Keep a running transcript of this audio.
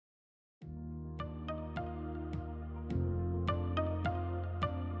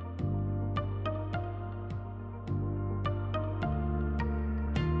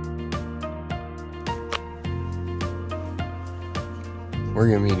We're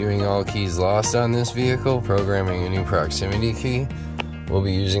going to be doing all keys lost on this vehicle, programming a new proximity key. We'll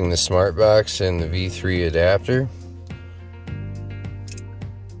be using the smart box and the V3 adapter.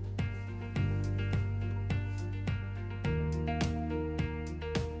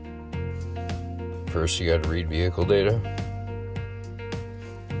 First, you got to read vehicle data.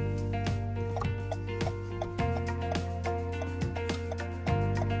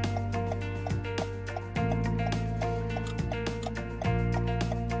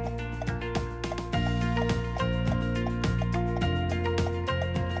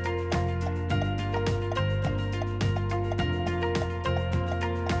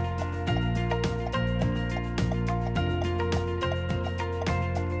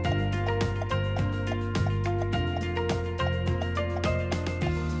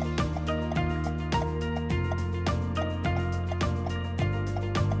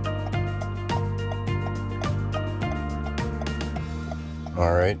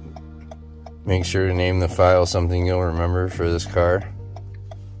 Alright, make sure to name the file something you'll remember for this car.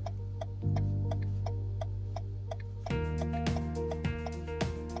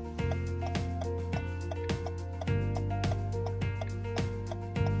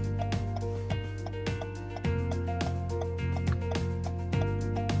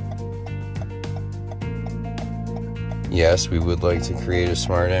 Yes, we would like to create a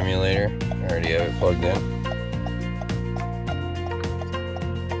smart emulator. I already have it plugged in.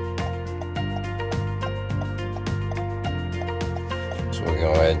 So we'll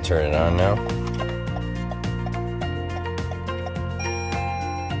go ahead and turn it on now.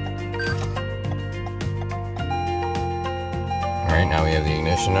 Alright, now we have the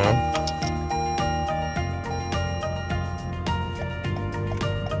ignition on.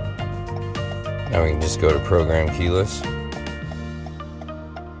 Now we can just go to program keyless.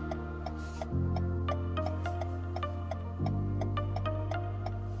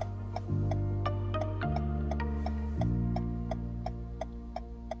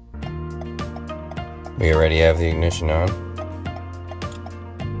 We already have the ignition on.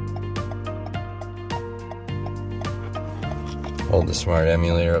 Hold the smart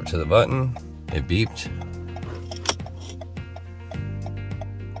emulator up to the button. It beeped.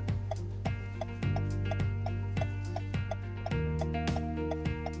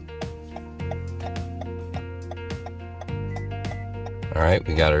 Alright,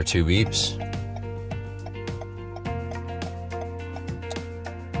 we got our 2 beeps.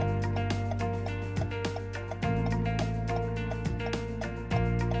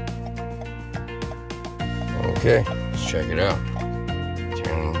 Okay, let's check it out.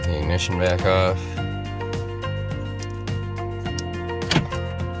 Turn the ignition back off.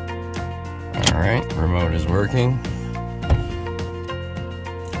 Alright, remote is working.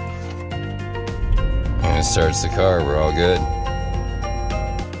 And it starts the car, we're all good.